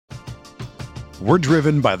We're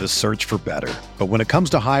driven by the search for better. But when it comes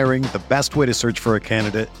to hiring, the best way to search for a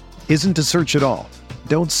candidate isn't to search at all.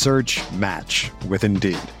 Don't search, match with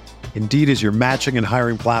Indeed. Indeed is your matching and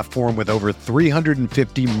hiring platform with over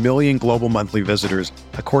 350 million global monthly visitors,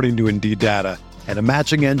 according to Indeed data, and a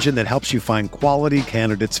matching engine that helps you find quality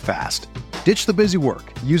candidates fast. Ditch the busy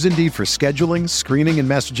work. Use Indeed for scheduling, screening, and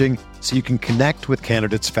messaging so you can connect with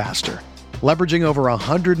candidates faster. Leveraging over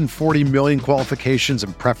 140 million qualifications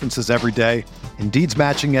and preferences every day, Indeed's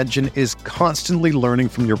matching engine is constantly learning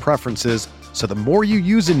from your preferences, so the more you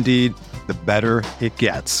use Indeed, the better it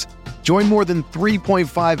gets. Join more than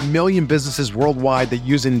 3.5 million businesses worldwide that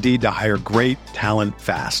use Indeed to hire great talent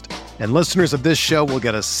fast. And listeners of this show will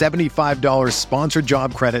get a $75 sponsored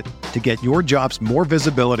job credit to get your jobs more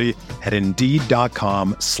visibility at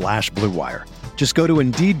Indeed.com/Blue Wire. Just go to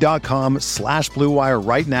Indeed.com/Blue Wire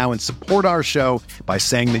right now and support our show by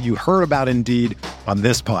saying that you heard about Indeed on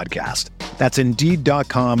this podcast. That's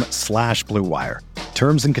Indeed.com/Blue Wire.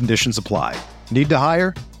 Terms and conditions apply. Need to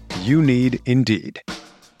hire? You need Indeed.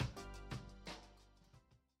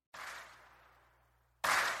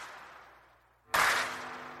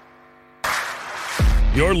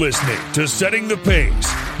 You're listening to Setting the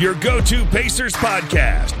Pace, your go-to Pacers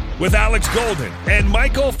podcast with Alex Golden and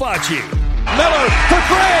Michael Facci. Miller for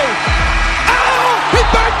three. Oh, he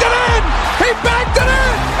backed it in. He backed it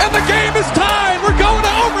in. And the game is tied. We're going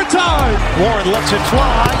to overtime. Warren lets it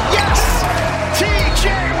fly. Yes. T.J.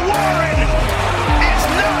 Warren is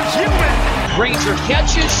not human. Granger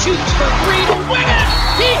catches, shoots for three to win it.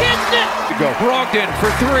 He hits it. Go. Brogdon for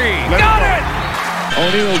three. Got it.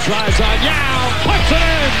 O'Neal drives on Yao. Puts it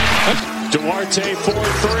in. Duarte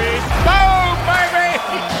 4-3. Boom, baby.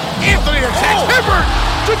 Anthony attacks. Hibbert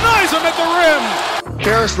denies him at the rim.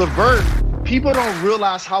 Karis LeVert, people don't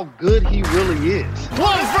realize how good he really is.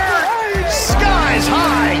 LeVert, skies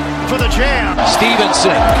high for the jam.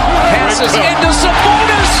 Stevenson passes into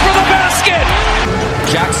Sabonis for the basket.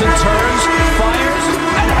 Jackson turns, fires,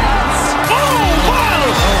 and hits. Oh,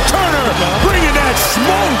 Myles Turner bringing that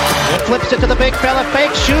smoke. Flips it to the big fella,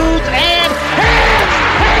 fake shoots, and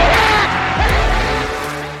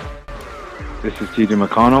This is TJ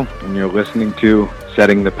McConnell, and you're listening to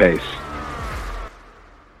Setting the Pace.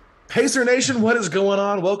 Pacer Nation, what is going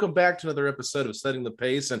on? Welcome back to another episode of Setting the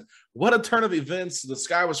Pace. And what a turn of events. The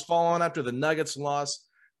sky was falling after the Nuggets lost,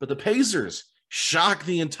 but the Pacers shocked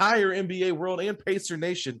the entire NBA world and Pacer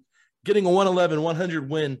Nation, getting a 111-100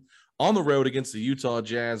 win on the road against the Utah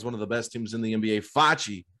Jazz, one of the best teams in the NBA.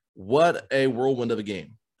 Facci, what a whirlwind of a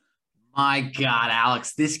game. My God,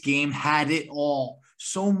 Alex, this game had it all.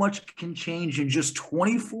 So much can change in just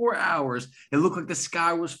 24 hours. It looked like the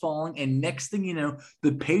sky was falling, and next thing you know,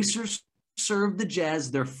 the Pacers served the Jazz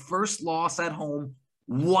their first loss at home.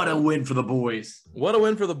 What a win for the boys. What a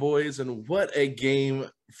win for the boys, and what a game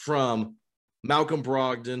from Malcolm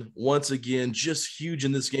Brogdon. Once again, just huge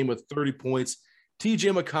in this game with 30 points.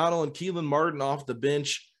 TJ McConnell and Keelan Martin off the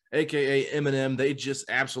bench, a.k.a. Eminem, they just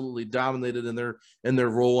absolutely dominated in their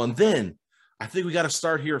role. And then I think we got to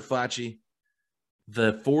start here, Facci.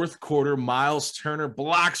 The fourth quarter, Myles Turner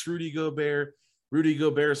blocks Rudy Gobert. Rudy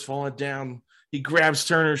Gobert's falling down. He grabs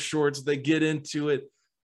Turner's shorts. They get into it.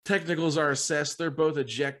 Technicals are assessed. They're both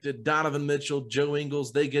ejected. Donovan Mitchell, Joe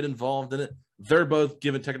Ingles, they get involved in it. They're both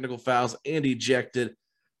given technical fouls and ejected.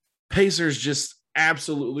 Pacers just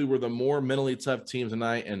absolutely were the more mentally tough team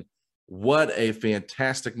tonight. And what a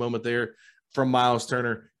fantastic moment there from Myles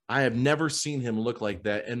Turner. I have never seen him look like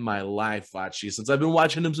that in my life, Facci. Since I've been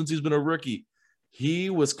watching him since he's been a rookie. He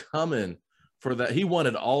was coming for that. He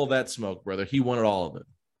wanted all of that smoke, brother. He wanted all of it.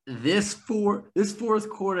 This fourth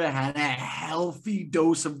quarter had a healthy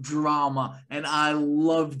dose of drama, and I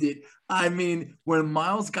loved it. I mean, when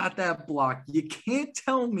Myles got that block, you can't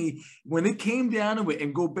tell me when it came down to it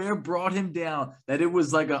and Gobert brought him down that it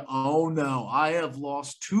was like oh no, I have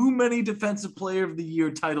lost too many Defensive Player of the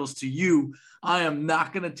Year titles to you. I am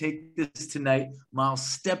not going to take this tonight. Myles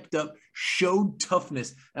stepped up, showed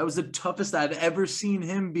toughness. That was the toughest I've ever seen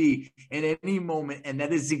him be in any moment, and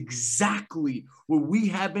that is exactly what we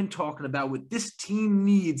have been talking about, what this team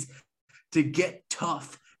needs to get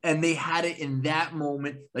tough. And they had it in that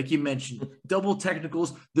moment, like you mentioned. Double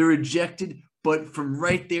technicals, they're ejected, but from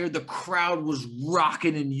right there, the crowd was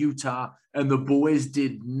rocking in Utah, and the boys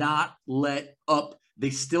did not let up. They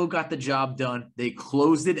still got the job done. They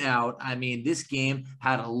closed it out. I mean, this game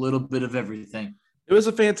had a little bit of everything. It was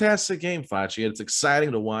a fantastic game, Facci. It's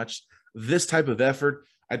exciting to watch this type of effort.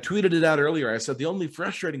 I tweeted it out earlier. I said the only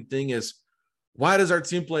frustrating thing is, why does our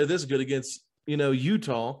team play this good against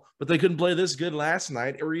Utah, but they couldn't play this good last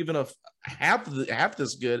night, or even half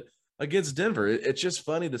this good against Denver. It's just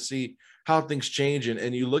funny to see how things change.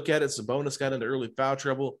 And you look at it, Sabonis got into early foul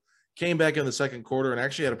trouble, came back in the second quarter and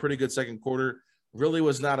actually had a pretty good second quarter. Really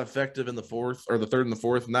was not effective in the fourth or the third and the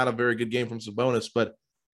fourth. Not a very good game from Sabonis, but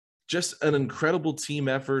just an incredible team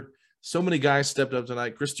effort. So many guys stepped up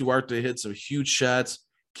tonight. Chris Duarte hit some huge shots.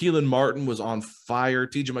 Keelan Martin was on fire.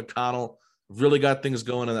 TJ McConnell really got things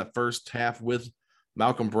going in that first half with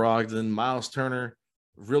Malcolm Brogdon. Myles Turner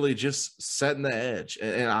really just setting the edge.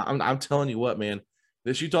 And I'm telling you what, man,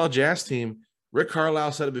 this Utah Jazz team, Rick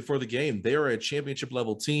Carlisle said it before the game, they are a championship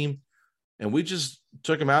level team. And we just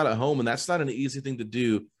took them out at home, and that's not an easy thing to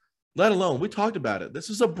do, let alone, we talked about it. This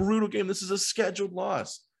is a brutal game. This is a scheduled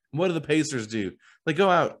loss. What do the Pacers do? They go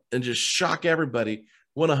out and just shock everybody,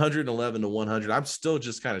 won 111-100. I'm still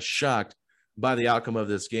just kind of shocked by the outcome of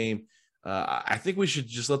this game. I think we should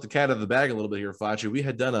just let the cat out of the bag a little bit here, Facci. We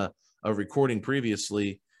had done a recording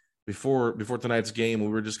previously before tonight's game. We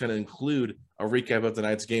were just going to include a recap of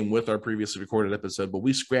tonight's game with our previously recorded episode, but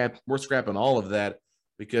we're scrapping all of that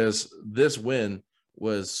because this win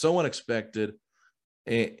was so unexpected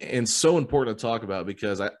and so important to talk about,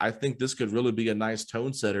 because I think this could really be a nice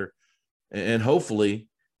tone setter and hopefully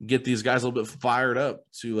get these guys a little bit fired up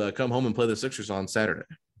to come home and play the Sixers on Saturday.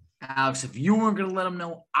 Alex, if you weren't going to let them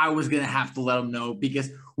know, I was going to have to let them know,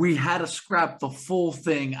 because we had to scrap the full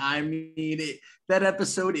thing. I mean, that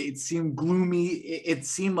episode, it seemed gloomy. It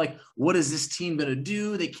seemed like, what is this team going to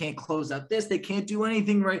do? They can't close out this. They can't do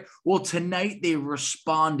anything right. Well, tonight they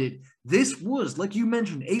responded. This was, like you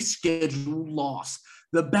mentioned, a scheduled loss.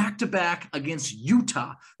 The back-to-back against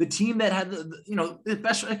Utah, the team that had the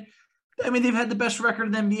best. I mean, they've had the best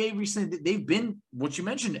record in the NBA recently. They've been, what you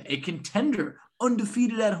mentioned, a contender,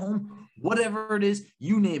 undefeated at home, whatever it is,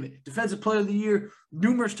 you name it. Defensive Player of the Year,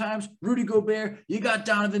 numerous times, Rudy Gobert, you got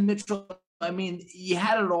Donovan Mitchell. I mean, you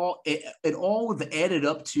had it all. It all added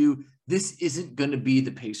up to, this isn't going to be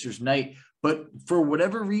the Pacers' night. But for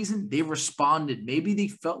whatever reason, they responded. Maybe they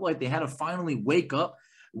felt like they had to finally wake up.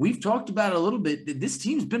 We've talked about it a little bit. This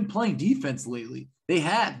team's been playing defense lately. They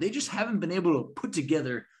have. They just haven't been able to put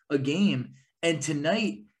together a game. And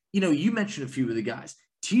tonight, you mentioned a few of the guys.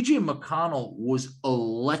 TJ McConnell was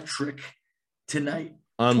electric tonight.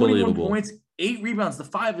 Unbelievable. 21 points, 8 rebounds, the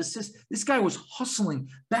 5 assists. This guy was hustling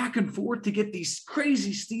back and forth to get these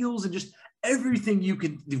crazy steals and just everything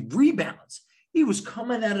the rebounds. He was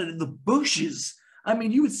coming out of the bushes. I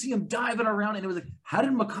mean, you would see him diving around, and it was like, how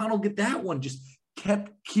did McConnell get that one? Just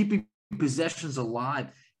kept keeping possessions alive.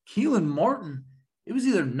 Keelan Martin, it was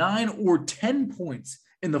either 9 or 10 points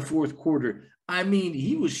in the fourth quarter. I mean,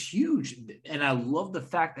 he was huge. And I love the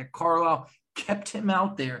fact that Carlisle kept him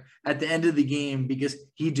out there at the end of the game, because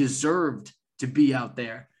he deserved to be out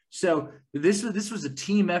there. So this was a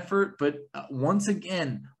team effort, but once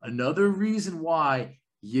again, another reason why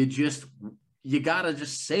you got to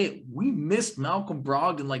just say it. We missed Malcolm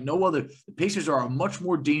Brogdon like no other. The Pacers are a much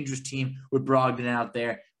more dangerous team with Brogdon out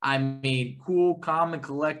there. I mean, cool, calm, and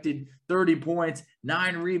collected, 30 points,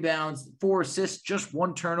 9 rebounds, 4 assists, just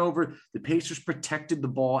 1 turnover. The Pacers protected the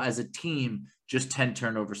ball as a team, just 10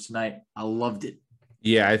 turnovers tonight. I loved it.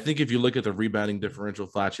 Yeah, I think if you look at the rebounding differential,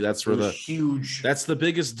 Facci, that's where huge. That's the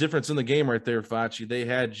biggest difference in the game right there, Facci. They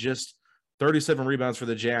had just 37 rebounds for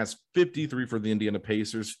the Jazz, 53 for the Indiana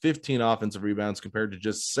Pacers, 15 offensive rebounds compared to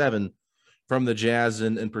just 7 from the Jazz.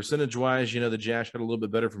 And percentage-wise, the Jazz had a little bit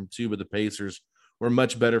better from 2, but the Pacers were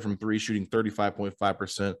much better from 3, shooting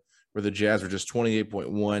 35.5%, where the Jazz were just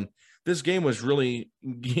 28.1. This game was really,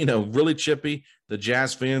 really chippy. The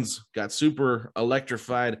Jazz fans got super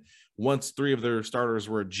electrified once 3 of their starters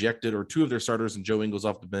were ejected, or 2 of their starters and Joe Ingles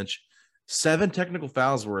off the bench. 7 technical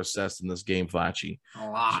fouls were assessed in this game, Facci. A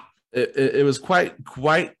lot. It was quite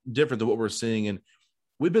different than what we're seeing. And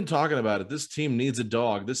we've been talking about it. This team needs a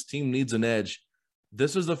dog. This team needs an edge.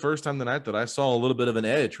 This is the first time tonight that I saw a little bit of an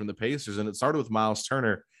edge from the Pacers, and it started with Myles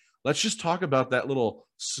Turner. Let's just talk about that little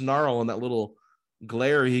snarl and that little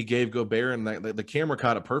glare he gave Gobert, and the camera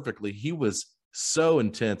caught it perfectly. He was so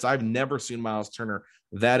intense. I've never seen Myles Turner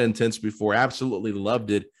that intense before. Absolutely loved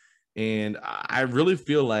it. And I really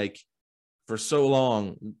feel like for so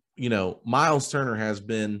long, Myles Turner has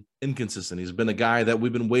been inconsistent. He's been a guy that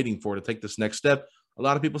we've been waiting for to take this next step. A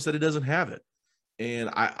lot of people said he doesn't have it.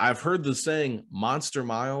 And I've heard the saying Monster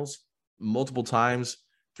Myles multiple times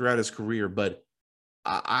throughout his career, but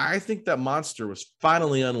I think that monster was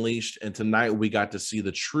finally unleashed, and tonight we got to see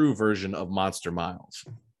the true version of Monster Myles.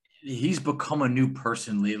 He's become a new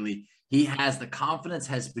person lately. He has the confidence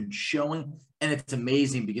has been showing, and it's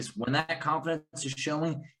amazing because when that confidence is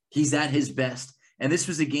showing, he's at his best. And this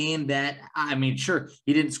was a game that, I mean, sure,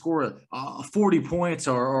 he didn't score 40 points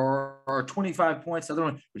or 25 points, other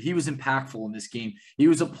one, but he was impactful in this game. He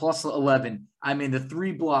was a plus 11. I mean, the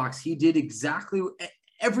 3 blocks, he did exactly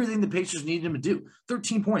everything the Pacers needed him to do.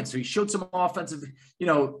 13 points. So he showed some offensive,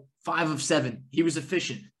 5 of 7. He was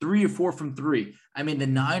efficient. 3 of 4 from 3. I mean, the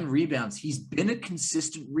 9 rebounds. He's been a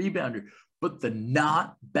consistent rebounder, but the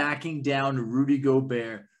not backing down to Rudy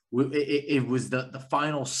Gobert, it was the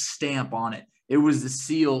final stamp on it. It was the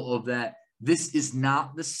seal of that. This is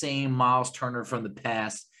not the same Myles Turner from the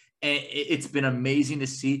past. And it's been amazing to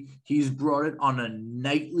see. He's brought it on a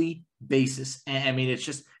nightly basis. And I mean, it's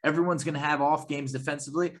just everyone's going to have off games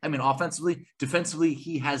defensively. I mean, offensively, defensively,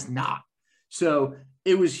 he has not. So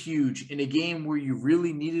it was huge in a game where you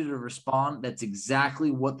really needed to respond. That's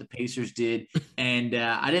exactly what the Pacers did. And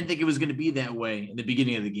I didn't think it was going to be that way in the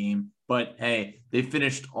beginning of the game. But, hey, they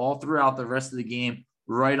finished all throughout the rest of the game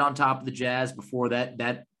right on top of the Jazz before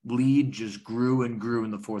that lead just grew and grew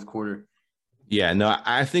in the fourth quarter. Yeah, no,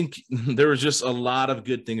 I think there was just a lot of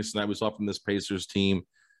good things tonight we saw from this Pacers team.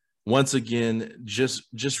 Once again,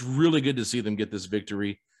 just really good to see them get this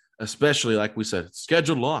victory, especially, like we said,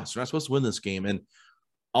 scheduled loss. We're not supposed to win this game. And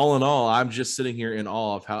all in all, I'm just sitting here in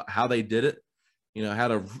awe of how they did it.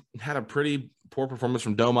 Had a pretty poor performance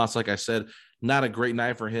from Domas, like I said. Not a great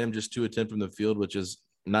night for him, just 2 attempts from the field, which is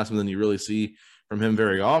not something you really see from him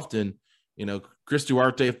very often. Chris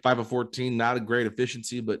Duarte, 5 of 14, not a great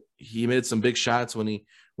efficiency, but he made some big shots when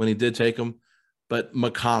he did take them. But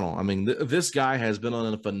McConnell, I mean, this guy has been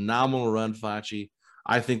on a phenomenal run, Facci.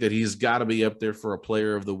 I think that he's got to be up there for a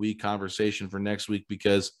player of the week conversation for next week,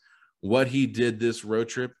 because what he did this road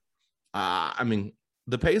trip, I mean,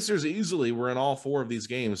 the Pacers easily were in all 4 of these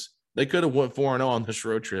games. They could have went 4-0 on this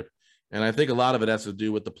road trip. And I think a lot of it has to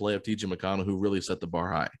do with the play of TJ McConnell, who really set the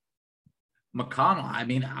bar high. McConnell, I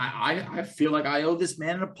mean, I feel like I owe this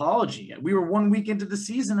man an apology. We were 1 week into the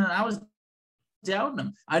season and I was doubting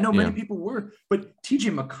him. I know many people were, but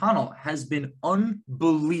TJ McConnell has been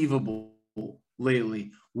unbelievable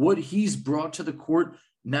lately. What he's brought to the court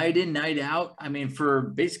night in, night out, I mean, for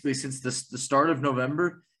basically since the start of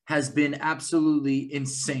November, has been absolutely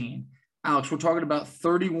insane. Alex, we're talking about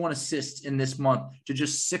 31 assists in this month to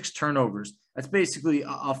just 6 turnovers. That's basically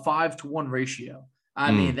a 5-to-1 ratio.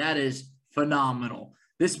 I mean, that is phenomenal.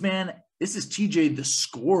 This is TJ the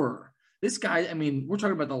scorer. This guy, I mean, we're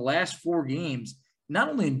talking about the last 4 games, not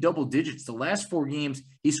only in double digits, the last 4 games,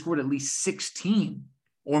 he scored at least 16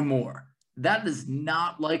 or more. That is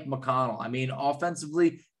not like McConnell. I mean,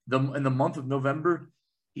 offensively, in the month of November,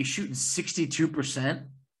 he's shooting 62%.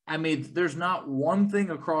 I mean, there's not one thing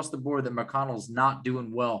across the board that McConnell's not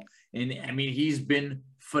doing well. And, I mean, he's been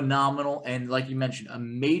phenomenal. And like you mentioned, a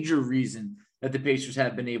major reason that the Pacers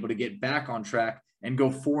have been able to get back on track and go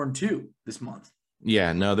 4-2 this month.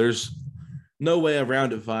 Yeah, no, there's no way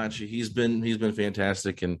around it, Facci. He's been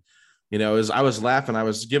fantastic. And, as I was laughing, I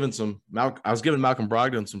was giving Malcolm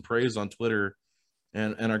Brogdon some praise on Twitter,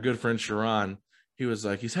 and our good friend Sharon, he was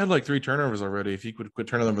like, he's had like 3 turnovers already. If he could quit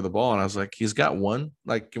turning over the ball. And I was like, he's got 1.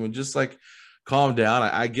 Like, can we just calm down?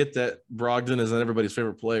 I get that Brogdon isn't everybody's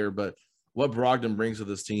favorite player, but what Brogdon brings to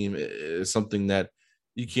this team is something that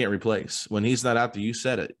you can't replace. When he's not out there, you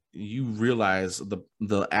said it, you realize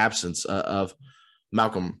the absence of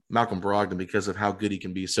Malcolm Brogdon because of how good he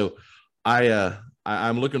can be. So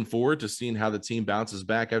I'm looking forward to seeing how the team bounces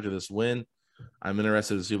back after this win. I'm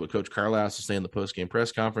interested to see what Coach Carlisle has to say in the post-game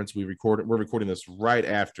press conference. We're recording this right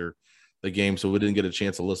after the game, so we didn't get a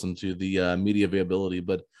chance to listen to the media availability.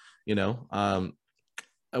 But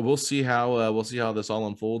we'll see how this all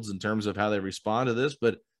unfolds in terms of how they respond to this.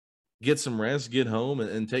 But get some rest, get home,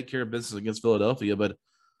 and take care of business against Philadelphia. But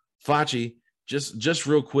Facci, just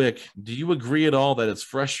real quick, do you agree at all that it's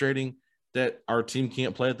frustrating that our team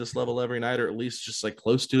can't play at this level every night, or at least just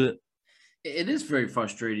close to it? It is very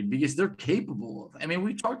frustrating because they're capable of. I mean,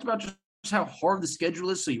 we talked about just how hard the schedule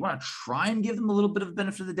is, so you want to try and give them a little bit of a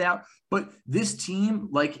benefit of the doubt. But this team,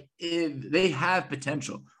 they have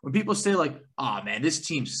potential. When people say "Oh man, this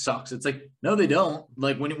team sucks," it's like, no, they don't.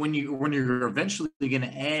 Like when you're eventually going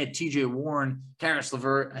to add T.J. Warren, Karis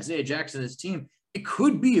LeVert, Isaiah Jackson to this team, it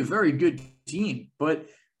could be a very good team. But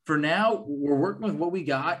for now, we're working with what we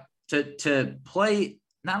got to play.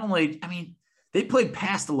 Not only, I mean, they played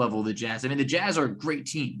past the level of the Jazz. I mean, the Jazz are a great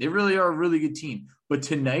team. They really are a really good team. But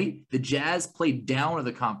tonight, the Jazz played down to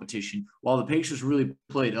the competition while the Pacers really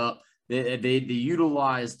played up. They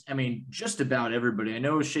utilized, I mean, just about everybody. I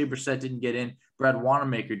know Shea Brissett didn't get in. Brad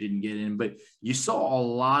Wanamaker didn't get in. But you saw a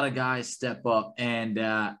lot of guys step up, and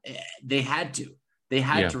they had to. They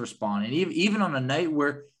had to respond. And even on a night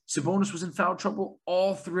where Sabonis was in foul trouble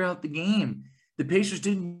all throughout the game, the Pacers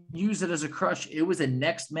didn't use it as a crush. It was a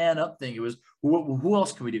next man up thing. It was, who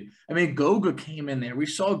else can we do? I mean, Goga came in there. We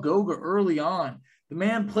saw Goga early on. The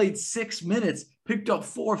man played 6 minutes, picked up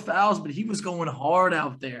 4 fouls, but he was going hard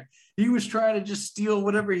out there. He was trying to just steal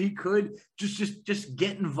whatever he could, just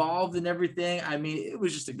get involved in everything. I mean, it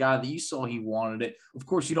was just a guy that you saw he wanted it. Of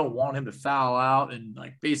course, you don't want him to foul out and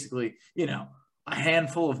like basically, a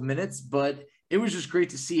handful of minutes, but it was just great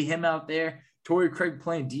to see him out there. Torrey Craig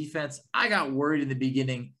playing defense. I got worried in the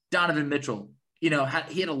beginning. Donovan Mitchell, he had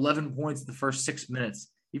 11 points in the first 6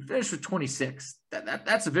 minutes. He finished with 26.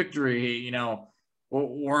 That's a victory,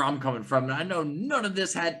 where I'm coming from. And I know none of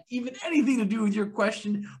this had even anything to do with your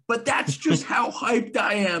question, but that's just how hyped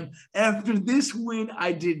I am. After this win,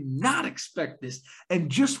 I did not expect this. And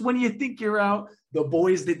just when you think you're out, the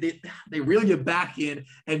boys, they reel you back in.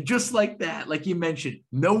 And just like that, like you mentioned,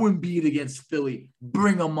 no Embiid against Philly.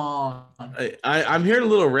 Bring them on. I'm hearing a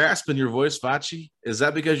little rasp in your voice, Facci. Is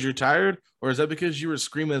that because you're tired, or is that because you were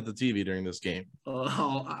screaming at the TV during this game?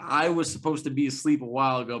 Oh, I was supposed to be asleep a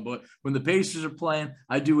while ago, but when the Pacers are playing,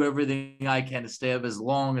 I do everything I can to stay up as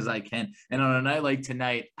long as I can. And on a night like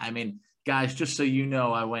tonight, I mean, guys, just so you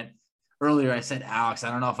know, I went earlier. I said, Alex,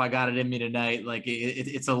 I don't know if I got it in me tonight. Like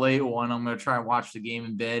it's a late one. I'm going to try and watch the game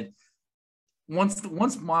in bed.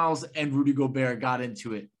 Once Myles and Rudy Gobert got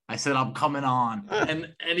into it, I said, I'm coming on.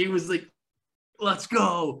 And he was like, let's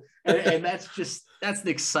go. And that's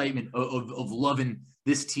the excitement of loving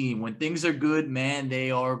this team. When things are good, man,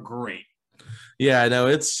 they are great. Yeah, I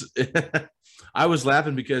know. I was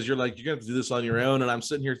laughing because you're like, you're going to have to do this on your own. And I'm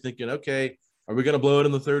sitting here thinking, okay, are we going to blow it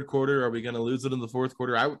in the third quarter? Are we going to lose it in the fourth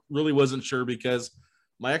quarter? I really wasn't sure because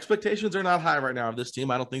my expectations are not high right now of this team.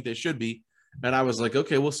 I don't think they should be. And I was like,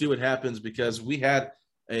 okay, we'll see what happens because we had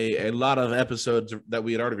a lot of episodes that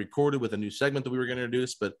we had already recorded with a new segment that we were going to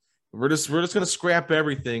introduce, but we're just going to scrap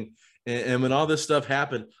everything. And when all this stuff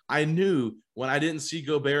happened, I knew when I didn't see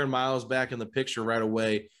Gobert and Myles back in the picture right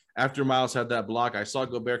away, after Myles had that block, I saw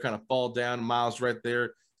Gobert kind of fall down, Myles right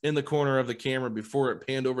there in the corner of the camera before it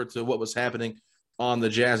panned over to what was happening on the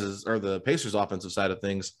Jazz's or the Pacers offensive side of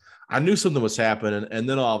things. I knew something was happening. And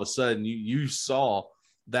then all of a sudden you saw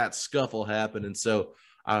that scuffle happen. And so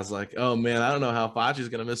I was like, oh man, I don't know how Facci's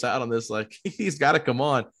going to miss out on this. Like he's got to come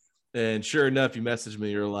on. And sure enough, you messaged me.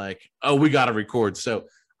 You're like, oh, we got to record. So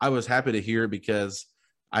I was happy to hear because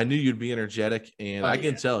I knew you'd be energetic, and I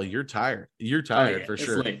can tell you're tired. You're tired for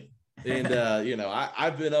sure. And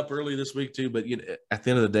I've been up early this week too. But at the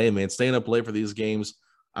end of the day, man, staying up late for these games,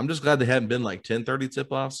 I'm just glad they haven't been like 10:30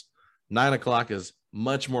 tip-offs. 9 o'clock is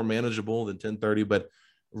much more manageable than 10:30. But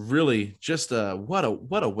really, just what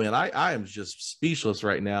a win! I am just speechless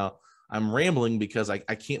right now. I'm rambling because I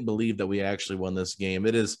can't believe that we actually won this game.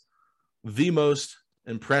 It is the most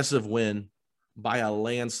impressive win by a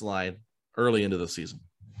landslide early into the season.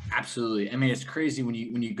 Absolutely. I mean, it's crazy when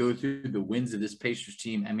you go through the wins of this Pacers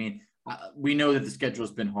team. I mean, we know that the schedule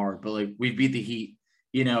has been hard, but like we beat the Heat.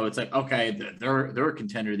 It's like, okay, they're a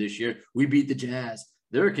contender this year. We beat the Jazz.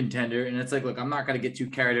 They're a contender. And it's like, look, I'm not going to get too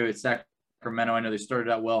carried away with Sacramento. I know they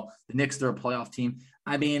started out well. The Knicks, they're a playoff team.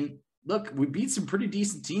 I mean, look, we beat some pretty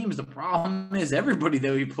decent teams. The problem is everybody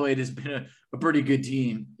that we played has been a pretty good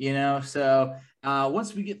team, So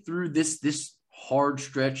once we get through this hard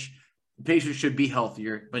stretch, the Pacers should be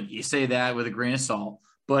healthier. But you say that with a grain of salt.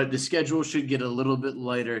 But the schedule should get a little bit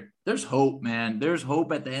lighter. There's hope, man. There's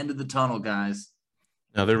hope at the end of the tunnel, guys.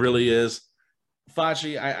 No, there really is.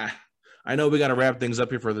 Facci, I know we got to wrap things up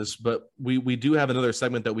here for this, but we do have another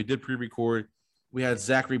segment that we did pre-record. We had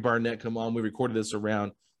Zachary Barnett come on. We recorded this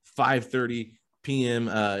around 5:30 p.m.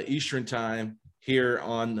 Eastern time here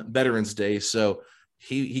on Veterans Day. So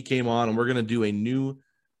he came on, and we're going to do a new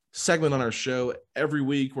segment on our show every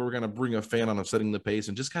week where we're going to bring a fan on of Setting the Pace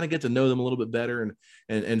and just kind of get to know them a little bit better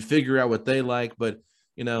and figure out what they like. But,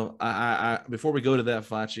 I before we go to that,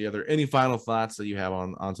 Facci, are there any final thoughts that you have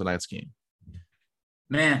on tonight's game?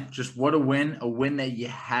 Man, just what a win that you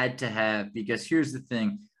had to have, because here's the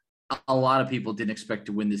thing. A lot of people didn't expect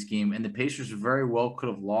to win this game, and the Pacers very well could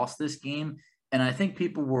have lost this game. And I think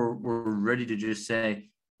people were ready to just say,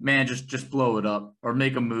 man, just blow it up or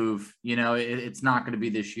make a move. It's not going to be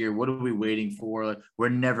this year. What are we waiting for? Like, we're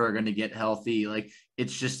never going to get healthy. Like,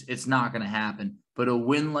 it's not going to happen. But a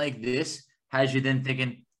win like this has you then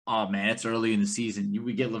thinking, oh man, it's early in the season.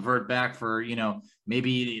 We get LeVert back for,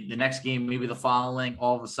 maybe the next game, maybe the following.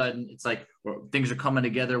 All of a sudden, it's like things are coming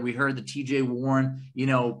together. We heard the TJ Warren,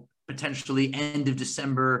 potentially end of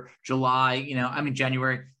December, July,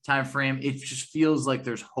 January timeframe. It just feels like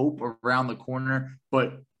there's hope around the corner.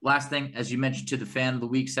 But last thing, as you mentioned to the Fan of the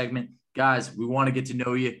Week segment, guys, we want to get to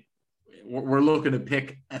know you. we're looking to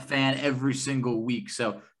pick a fan every single week.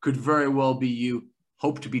 So could very well be you.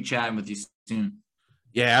 Hope to be chatting with you soon.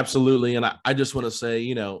 Yeah, absolutely. And I just want to say,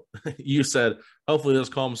 you said hopefully this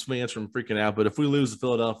calms fans from freaking out. But if we lose to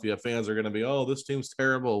Philadelphia, fans are going to be, oh, this team's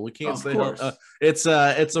terrible. We can't stay. It's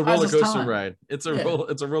a roller coaster ride. It's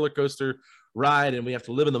a roller coaster ride, and we have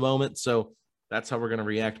to live in the moment. So that's how we're going to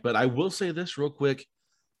react. But I will say this real quick.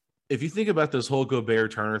 If you think about this whole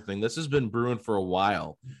Gobert Turner thing, this has been brewing for a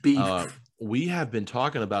while. We have been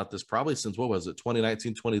talking about this probably since,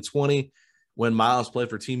 2019, 2020, when Myles played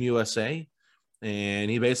for Team USA. And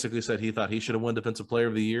he basically said he thought he should have won Defensive Player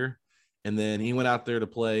of the Year. And then he went out there to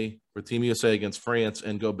play for Team USA against France,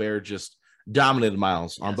 and Gobert just dominated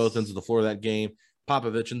Myles on both ends of the floor of that game.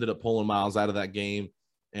 Popovich ended up pulling Myles out of that game,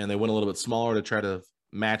 and they went a little bit smaller to try to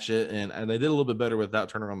match it. And they did a little bit better without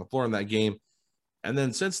Turner on the floor in that game. And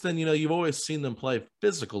then since then, you've always seen them play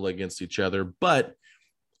physical against each other, but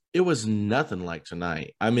it was nothing like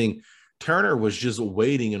tonight. I mean, Turner was just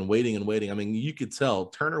waiting and waiting and waiting. I mean, you could tell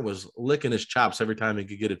Turner was licking his chops every time he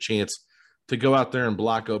could get a chance to go out there and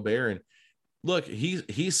block Gobert. And look,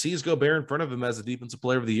 he sees Gobert in front of him as a Defensive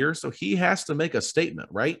Player of the Year, so he has to make a statement,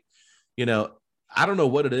 right? I don't know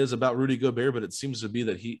what it is about Rudy Gobert, but it seems to me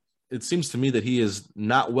that he is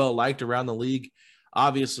not well liked around the league.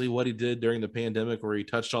 Obviously, what he did during the pandemic where he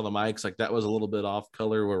touched all the mics, like that was a little bit off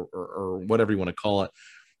color or whatever you want to call it.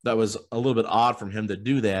 That was a little bit odd from him to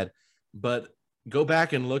do that. But go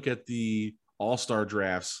back and look at the all-star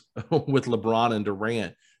drafts with LeBron and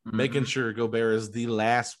Durant, making sure Gobert is the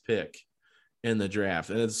last pick in the draft.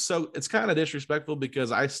 And it's kind of disrespectful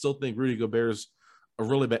because I still think Rudy Gobert is a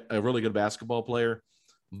really good basketball player,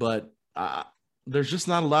 but there's just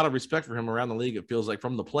not a lot of respect for him around the league, it feels like,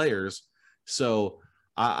 from the players. So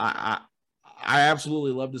I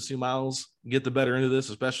absolutely love to see Myles get the better end of this,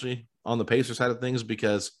 especially on the Pacers side of things,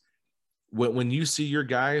 because when you see your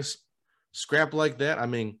guys scrap like that, I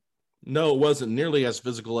mean, no, it wasn't nearly as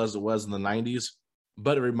physical as it was in the 90s,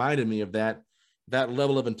 but it reminded me of that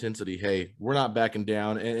level of intensity. Hey, we're not backing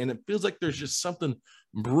down. And it feels like there's just something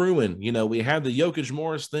brewing. We had the Jokic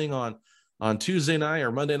Morris thing on Tuesday night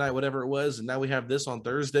or Monday night, whatever it was, and now we have this on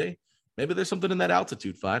Thursday. Maybe there's something in that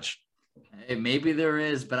altitude, Foch. Hey, maybe there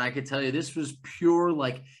is, but I could tell you this was pure,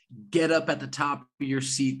 like, get up at the top of your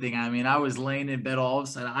seat thing. I mean, I was laying in bed all of a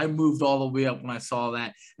sudden. I moved all the way up when I saw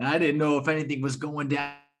that, and I didn't know if anything was going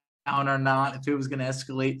down or not, if it was going to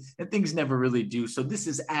escalate, and things never really do. So this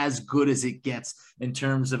is as good as it gets in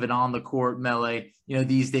terms of an on-the-court melee,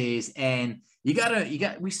 these days. And we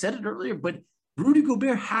said it earlier, but Rudy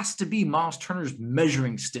Gobert has to be Myles Turner's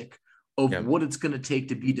measuring stick of what it's going to take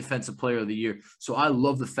to be Defensive Player of the Year. So I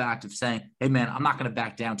love the fact of saying, hey, man, I'm not going to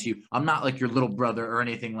back down to you. I'm not like your little brother or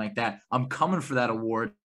anything like that. I'm coming for that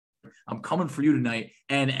award. I'm coming for you tonight.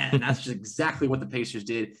 And that's just exactly what the Pacers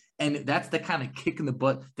did. And that's the kind of kick in the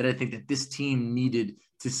butt that I think that this team needed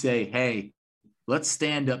to say, hey, let's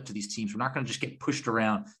stand up to these teams. We're not going to just get pushed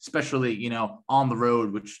around, especially, on the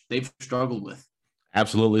road, which they've struggled with.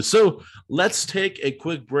 Absolutely. So let's take a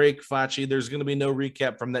quick break, Fachi. There's going to be no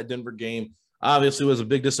recap from that Denver game. Obviously, it was a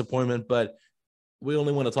big disappointment, but we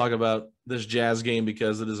only want to talk about this Jazz game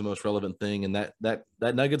because it is the most relevant thing, and that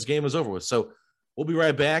Nuggets game is over with. So we'll be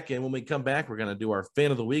right back, and when we come back, we're going to do our Fan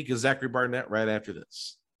of the Week, is Zachary Barnett, right after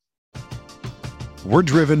this. We're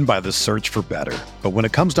driven by the search for better, but when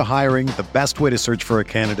it comes to hiring, the best way to search for a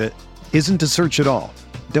candidate isn't to search at all.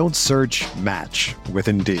 Don't search, match with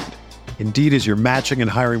Indeed. Indeed is your matching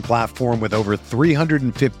and hiring platform with over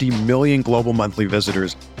 350 million global monthly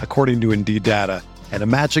visitors, according to Indeed data, and a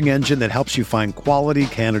matching engine that helps you find quality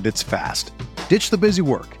candidates fast. Ditch the busy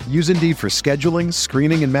work. Use Indeed for scheduling,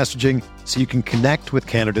 screening, and messaging so you can connect with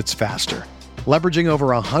candidates faster. Leveraging over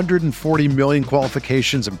 140 million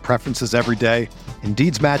qualifications and preferences every day,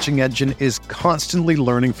 Indeed's matching engine is constantly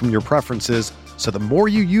learning from your preferences, so the more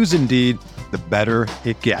you use Indeed, the better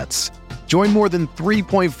it gets. Join more than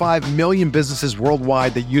 3.5 million businesses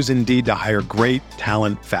worldwide that use Indeed to hire great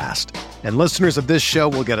talent fast. And listeners of this show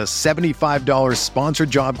will get a $75 sponsored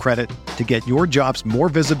job credit to get your jobs more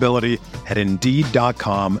visibility at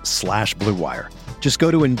Indeed.com/Blue Wire. Just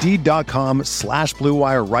go to Indeed.com/Blue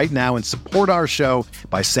Wire right now and support our show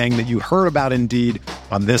by saying that you heard about Indeed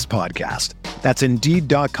on this podcast. That's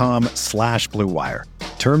Indeed.com/Blue Wire.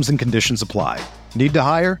 Terms and conditions apply. Need to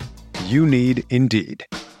hire? You need Indeed.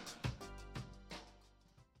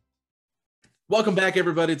 Welcome back,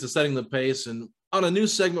 everybody, to Setting the Pace. And on a new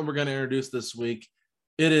segment we're going to introduce this week,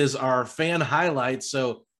 it is our fan highlights.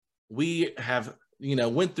 So we have,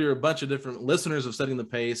 went through a bunch of different listeners of Setting the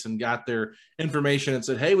Pace and got their information and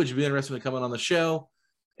said, hey, would you be interested in coming on the show?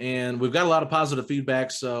 And we've got a lot of positive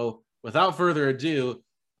feedback. So without further ado,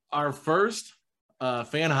 our first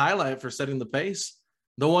fan highlight for setting the pace,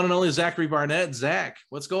 the one and only Zachary Barnett. Zach,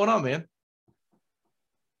 what's going on, man?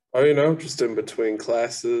 Oh, just in between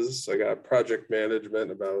classes. I got project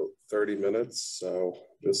management about 30 minutes. So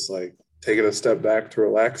just like taking a step back to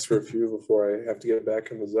relax for a few before I have to get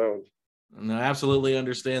back in the zone. No, absolutely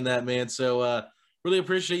understand that, man. So really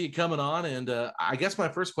appreciate you coming on. And I guess my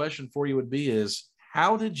first question for you would be is,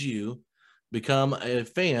 how did you become a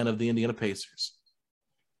fan of the Indiana Pacers?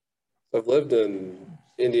 I've lived in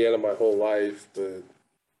Indiana my whole life, but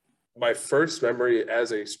my first memory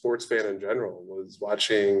as a sports fan in general was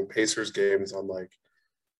watching Pacers games on like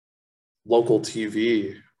local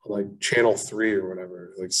TV, like Channel 3 or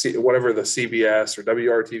whatever, like whatever the CBS or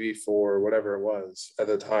WRTV4 or whatever it was at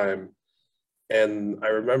the time. And I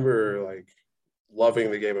remember like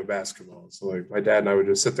loving the game of basketball. So like my dad and I would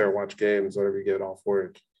just sit there and watch games whenever you get off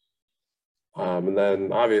work. And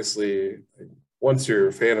then obviously once you're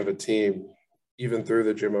a fan of a team, even through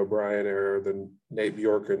the Jim O'Brien era, the Nate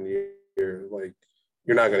Bjorken year, like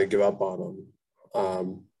you're not going to give up on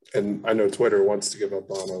them. And I know Twitter wants to give up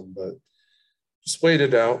on them, but just wait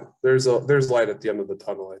it out. There's light at the end of the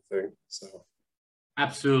tunnel, I think. So.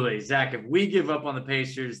 Absolutely. Zach, if we give up on the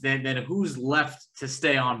Pacers, then who's left to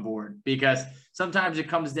stay on board? Because sometimes it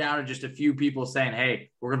comes down to just a few people saying, hey,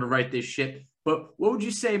 we're going to write this shit. But what would you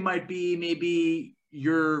say might be maybe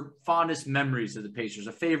your fondest memories of the Pacers,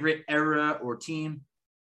 a favorite era or team?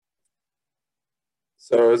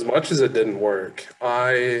 So as much as it didn't work,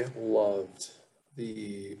 I loved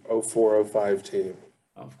the 04-05 team.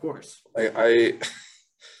 Of course.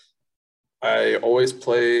 I always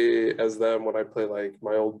play as them when I play like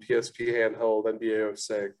my old PSP handheld NBA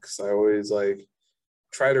 06. I always like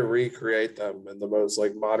try to recreate them in the most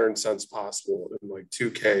like modern sense possible in like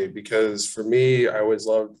 2K, because for me, I always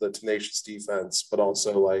loved the tenacious defense, but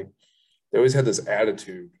also like they always had this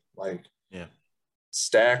attitude. Like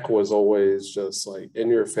Stack was always just like in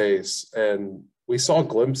your face. And we saw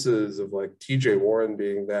glimpses of like TJ Warren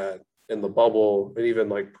being that in the bubble and even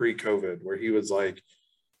like pre-COVID, where he was like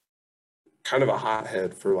kind of a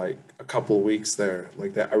hothead for like a couple of weeks there.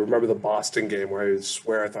 Like that. I remember the Boston game where I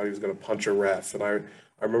swear I thought he was going to punch a ref. And I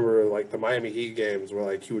remember like the Miami Heat games where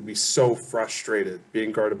like he would be so frustrated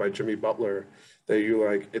being guarded by Jimmy Butler that you're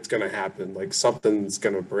like, it's going to happen. Like something's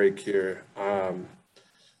going to break here.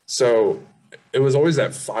 So it was always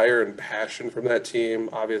that fire and passion from that team.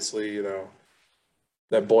 Obviously, you know,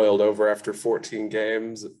 that boiled over after 14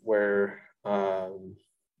 games where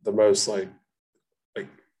the most like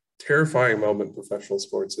terrifying moment in professional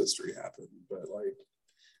sports history happened. But like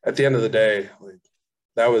at the end of the day, like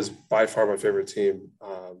that was by far my favorite team.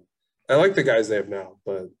 I like the guys they have now,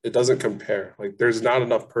 but it doesn't compare. Like there's not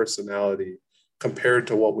enough personality compared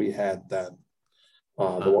to what we had then,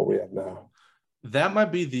 to what we have now. That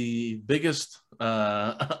might be the biggest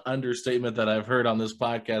understatement that I've heard on this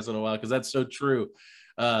podcast in a while, because that's so true.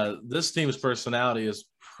 This team's personality is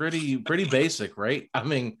pretty basic, right? I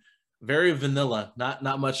mean, very vanilla,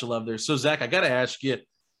 not much love there. So, Zach, I got to ask you,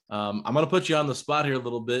 I'm going to put you on the spot here a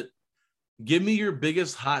little bit. Give me your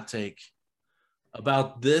biggest hot take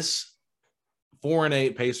about this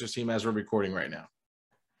 4-8 Pacers team as we're recording right now.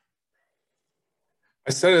 I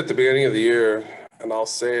said it at the beginning of the year, and I'll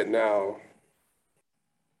say it now.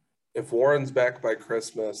 If Warren's back by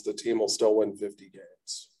Christmas, the team will still win 50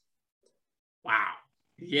 games. Wow.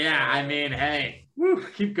 Yeah, I mean, hey,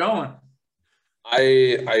 keep going.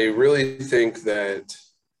 I really think that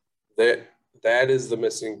is the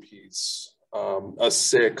missing piece. A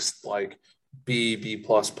sixth, like B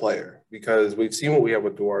plus player, because we've seen what we have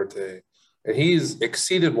with Duarte, and he's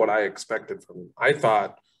exceeded what I expected from him. I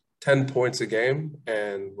thought 10 points a game,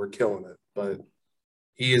 and we're killing it, but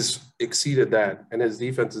he has exceeded that, and his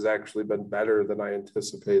defense has actually been better than I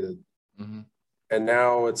anticipated. Mm-hmm. And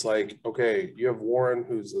now it's like, okay, you have Warren,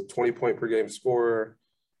 who's a 20-point per game scorer,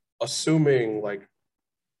 assuming, like,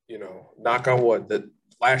 you know, knock on wood, that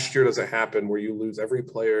last year doesn't happen where you lose every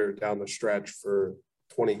player down the stretch for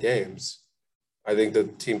 20 games. I think the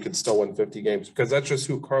team can still win 50 games, because that's just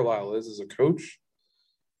who Carlisle is as a coach.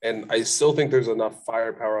 And I still think there's enough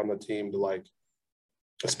firepower on the team to, like,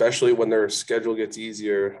 especially when their schedule gets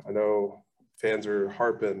easier. I know fans are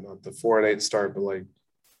harping on the 4-8 start, but like,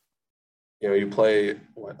 you know, you play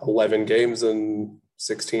 11 games in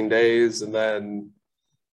 16 days, and then,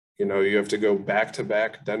 you know, you have to go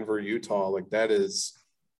back-to-back Denver, Utah. Like, that is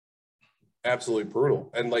absolutely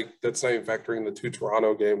brutal. And like, that's not even factoring the 2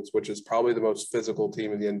 Toronto games, which is probably the most physical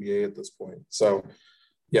team in the NBA at this point. So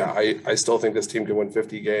yeah, I still think this team can win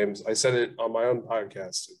 50 games. I said it on my own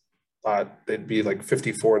podcast. Thought they'd be like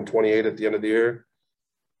 54-28 at the end of the year.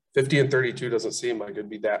 50 and 32 doesn't seem like it'd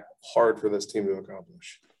be that hard for this team to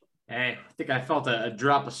accomplish. Hey, I think I felt a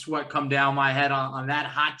drop of sweat come down my head on that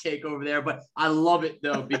hot take over there, but I love it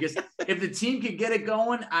though, because if the team can get it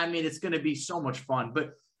going, I mean, it's going to be so much fun.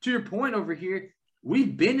 But to your point over here,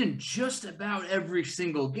 we've been in just about every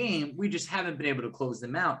single game. We just haven't been able to close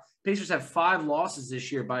them out. Pacers have 5 losses this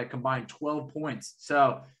year by a combined 12 points.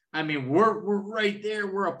 So, I mean, we're right there.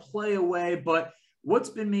 We're a play away, but what's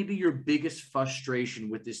been maybe your biggest frustration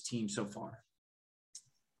with this team so far?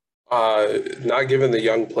 Not giving the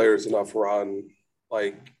young players enough run.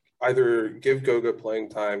 Like, either give Goga playing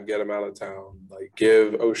time, get him out of town. Like,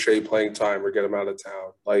 give O'Shea playing time or get him out of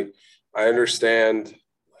town. Like, I understand,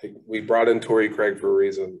 like, we brought in Torrey Craig for a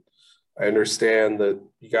reason. I understand that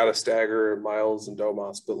you got to stagger Myles and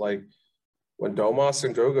Domas, but, like, when Domas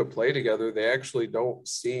and Goga play together, they actually don't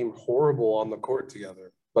seem horrible on the court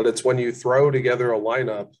together. But it's when you throw together a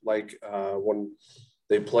lineup, like when –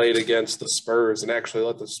 they played against the Spurs and actually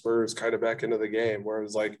let the Spurs kind of back into the game, where it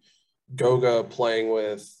was like Goga playing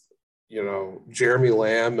with, Jeremy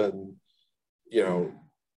Lamb and,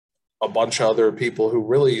 a bunch of other people who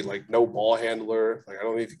really, like, no ball handler. Like, I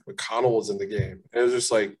don't even think McConnell was in the game. And it was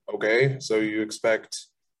just like, okay, so you expect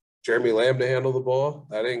Jeremy Lamb to handle the ball?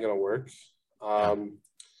 That ain't going to work. I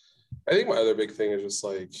think my other big thing is just,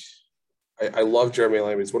 like, I love Jeremy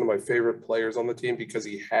Lamb. He's one of my favorite players on the team because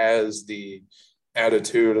he has the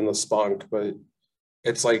attitude and the spunk, but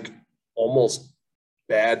it's like almost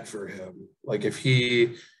bad for him. Like, if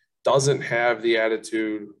he doesn't have the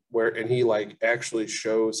attitude and he like actually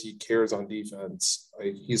shows he cares on defense,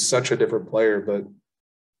 like, he's such a different player. But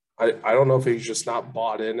I don't know if he's just not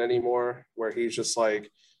bought in anymore, where he's just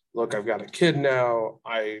like, look, I've got a kid now.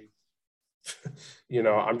 I'm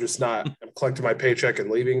just not, I'm collecting my paycheck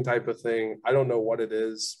and leaving type of thing. I don't know what it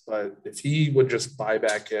is, but if he would just buy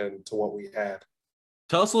back into what we had.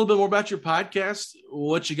 Tell us a little bit more about your podcast,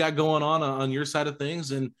 what you got going on your side of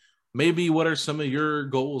things, and maybe what are some of your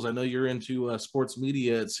goals? I know you're into sports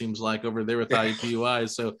media, it seems like, over there with IUPUI.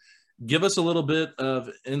 So give us a little bit of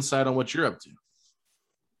insight on what you're up to.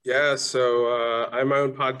 Yeah, so I have my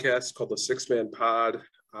own podcast called the 6-Man Pod.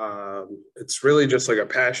 It's really just like a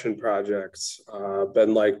passion project.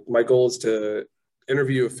 My goal is to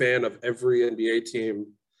interview a fan of every NBA team.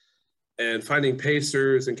 And finding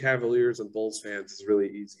Pacers and Cavaliers and Bulls fans is really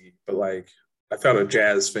easy. But, like, I found a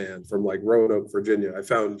Jazz fan from, like, Roanoke, Virginia. I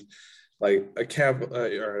found, like, a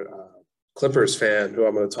Clippers fan who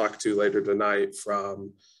I'm going to talk to later tonight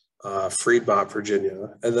from Fremont, Virginia.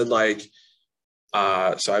 And then, like,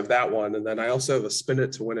 so I have that one. And then I also have a Spin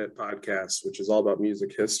It to Win It podcast, which is all about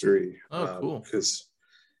music history. Oh, cool. Because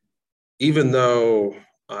even though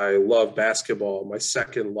I love basketball, my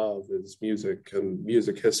second love is music and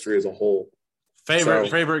music history as a whole.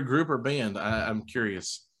 Favorite group or band? I'm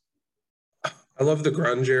curious. I love the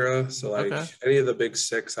grunge era. So, like, any of the big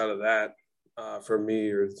 6 out of that for me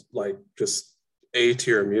are, like, just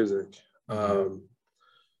A-tier music.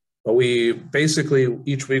 But we basically,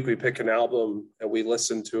 each week we pick an album and we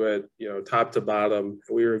listen to it, top to bottom.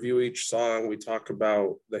 And we review each song. We talk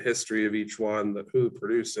about the history of each one, who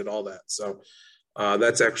produced it, all that. So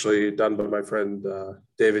that's actually done by my friend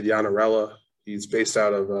David Yanarella. He's based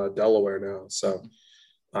out of Delaware now. So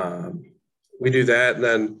we do that. And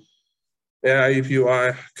then,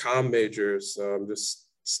 IUPUI comm majors. So I'm just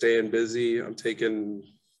staying busy. I'm taking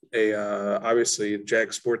obviously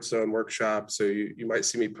Jag Sports Zone workshop. So you might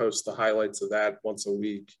see me post the highlights of that once a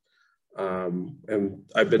week. And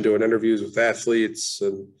I've been doing interviews with athletes,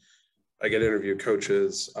 and I get interview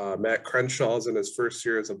coaches. Matt Crenshaw's in his first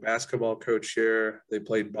year as a basketball coach here. They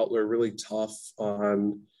played Butler really tough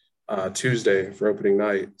on Tuesday for opening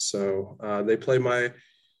night. So they play my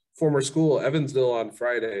former school, Evansville, on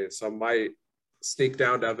Friday. So I might sneak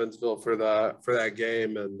down to Evansville for that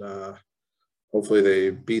game, and hopefully they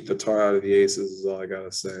beat the tar out of the Aces is all I got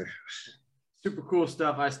to say. Super cool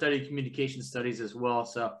stuff. I studied communication studies as well,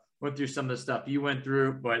 so went through some of the stuff you went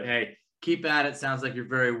through, but hey, keep at it. Sounds like you're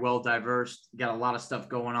very well diverse. You got a lot of stuff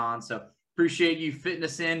going on. So appreciate you fitting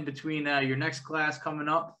us in between your next class coming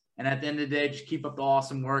up. And at the end of the day, just keep up the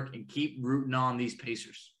awesome work and keep rooting on these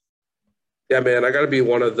Pacers. Yeah, man, I got to be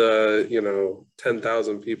one of the,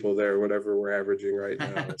 10,000 people there, whatever we're averaging right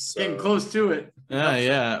now. So. Getting close to it.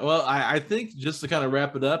 Yeah. Well, I think just to kind of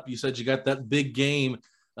wrap it up, you said you got that big game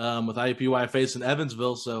with IUPUI facing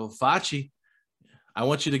Evansville. So, Facci, I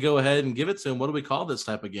want you to go ahead and give it to him. What do we call this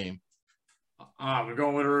type of game? We're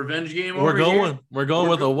going with a revenge game. We're going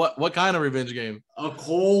with a what kind of revenge game? A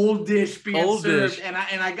cold dish being served. Dish. And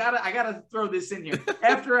I gotta throw this in here.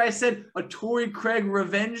 After I said a Torrey Craig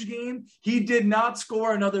revenge game, he did not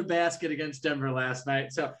score another basket against Denver last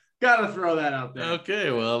night. So gotta throw that out there.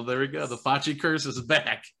 Okay, well, there we go. The Facci curse is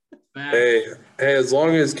back. Hey, as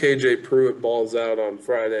long as KJ Pruitt balls out on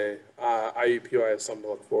Friday, IUPUI has something to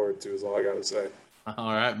look forward to is all I gotta say.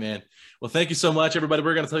 All right, man. Well, thank you so much, everybody.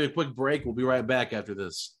 We're going to take a quick break. We'll be right back after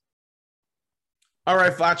this. All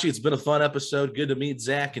right, Facci, it's been a fun episode. Good to meet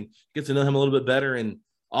Zach and get to know him a little bit better. And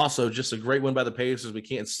also just a great win by the Pacers. We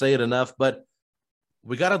can't say it enough, but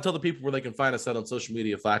we got to tell the people where they can find us out on social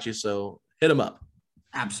media, Facci. So hit them up.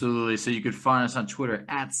 Absolutely. So you could find us on Twitter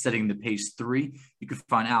at SettingThePace3. You could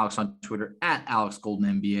find Alex on Twitter at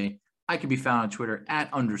AlexGoldenNBA. I can be found on Twitter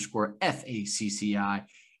at _FACCI.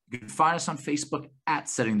 You can find us on Facebook at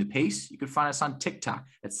Setting the Pace. You can find us on TikTok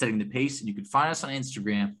at Setting the Pace. And you can find us on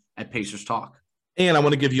Instagram at Pacers Talk. And I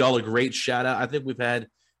want to give you all a great shout out. I think we've had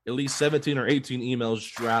at least 17 or 18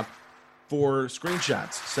 emails drop for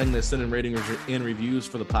screenshots saying they send in ratings and reviews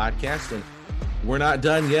for the podcast. And we're not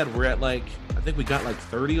done yet. We're at I think we got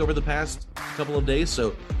 30 over the past couple of days.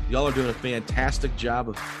 So y'all are doing a fantastic job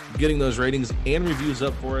of getting those ratings and reviews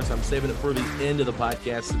up for us. I'm saving it for the end of the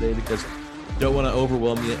podcast today because don't want to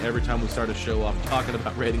overwhelm you every time we start a show off talking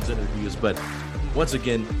about ratings and reviews. But once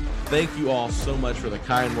again, thank you all so much for the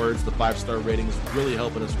kind words, the 5-star ratings, really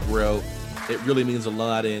helping us grow. It really means a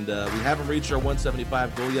lot. And we haven't reached our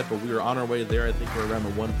 175 goal yet, but we are on our way there. I think we're around the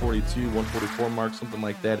 142, 144 mark, something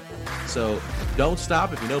like that. So don't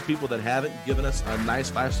stop. If you know people that haven't given us a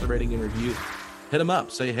nice 5-star rating and review, hit them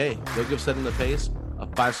up. Say, hey, go give Setting the Pace a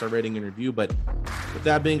 5-star rating and review. But with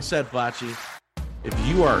that being said, Facci, if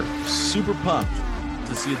you are super pumped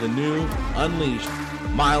to see the new unleashed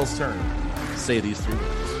Myles turn, say these 3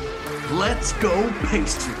 words. Let's go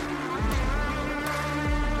Pacers.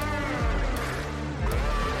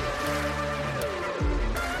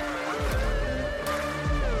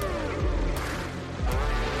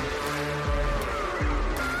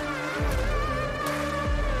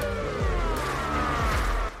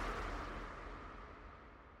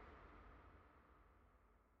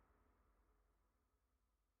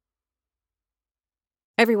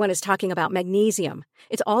 Everyone is talking about magnesium.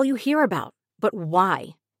 It's all you hear about. But why?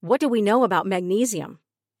 What do we know about magnesium?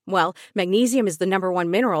 Well, magnesium is the #1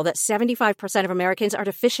 mineral that 75% of Americans are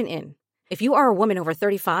deficient in. If you are a woman over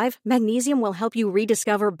 35, magnesium will help you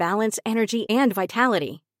rediscover balance, energy, and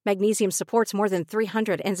vitality. Magnesium supports more than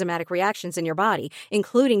 300 enzymatic reactions in your body,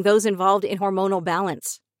 including those involved in hormonal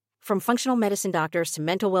balance. From functional medicine doctors to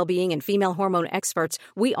mental well-being and female hormone experts,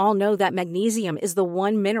 we all know that magnesium is the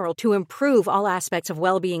one mineral to improve all aspects of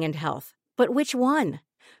well-being and health. But which one?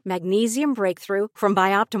 Magnesium Breakthrough from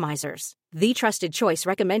Bioptimizers, the trusted choice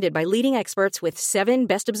recommended by leading experts with 7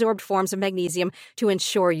 best-absorbed forms of magnesium to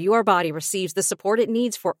ensure your body receives the support it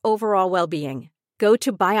needs for overall well-being. Go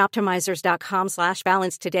to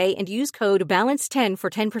bioptimizers.com/balance today and use code BALANCE10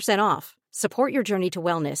 for 10% off. Support your journey to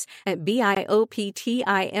wellness at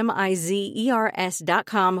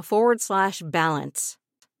bioptimizers.com/balance.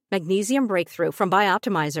 Magnesium Breakthrough from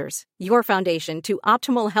Bioptimizers, your foundation to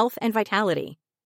optimal health and vitality.